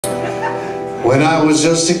When I was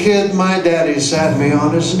just a kid, my daddy sat me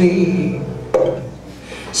on his knee.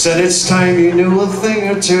 Said it's time you knew a thing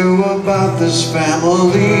or two about this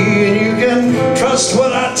family. And you can trust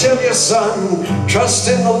what I tell you, son. Trust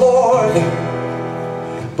in the Lord,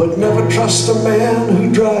 but never trust a man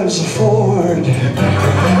who drives a Ford.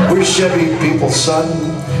 We're Chevy people, son.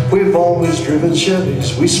 We've always driven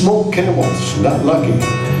Chevys. We smoke Camels, not Lucky.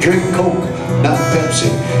 Drink Coke, not Pepsi.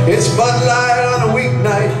 It's Bud Light on a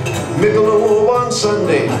weeknight, Michelob on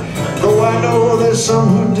Sunday. Though I know there's some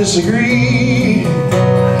who disagree.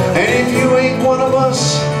 And if you ain't one of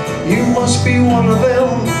us, you must be one of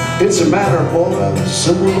them. It's a matter, boy, of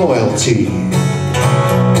simple loyalty.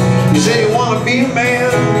 You say you want to be a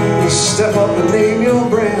man, step up and name your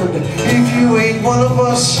brand. If you ain't one of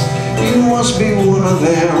us, you must be one of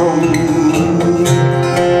them.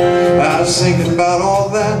 I was thinking about all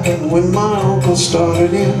that when my uncle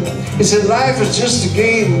started in. He said life is just a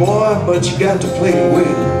game, boy, but you got to play to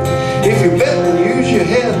win. If you're betting, use your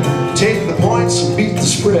head, take the points and beat the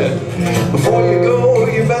spread. Before you go,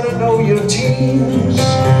 you better know your teams.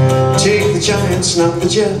 Take the Giants, not the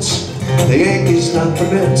Jets. The Yankees, not the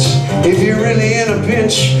Mets. If you're really in a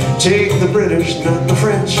pinch, take the British, not the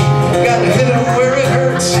French. Got to hit them where it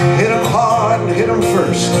hurts, hit them hard and hit them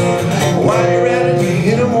first. While you're at it,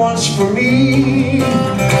 hit them once for me.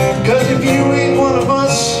 Cause if you ain't one of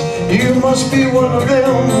us, you must be one of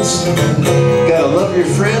them. Gotta love your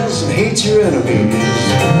friends and hate your enemies.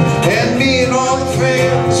 And me and all the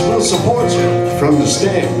fans will support you from the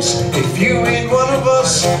stands. If you ain't one of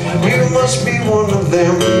us, you must be one of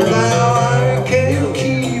them. Now I can't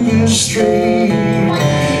keep it straight,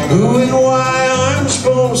 who and why I'm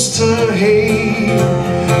supposed to hate.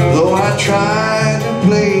 Though I try to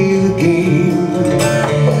play the game,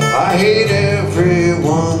 I hate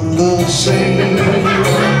everyone the same.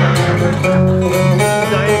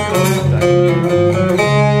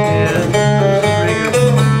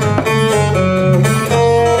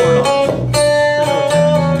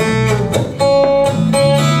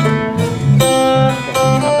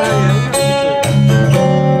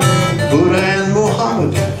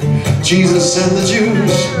 Jesus and the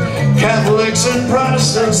Jews, Catholics and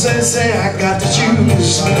Protestants, they say I got to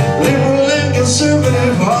choose. Liberal and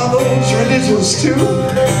conservative, are those religions too?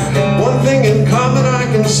 One thing in common I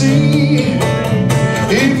can see: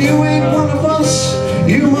 if you ain't one of us,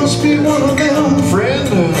 you must be one of them, friend.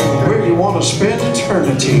 Where you want to spend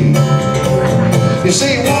eternity? You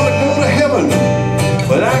say you want to go to heaven,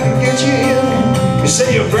 but I can get you in. You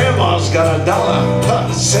say your grandma's got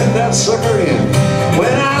 $1, send that sucker in.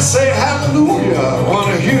 When I say hallelujah, I want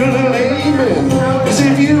to hear a little amen. Cause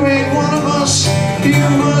if you ain't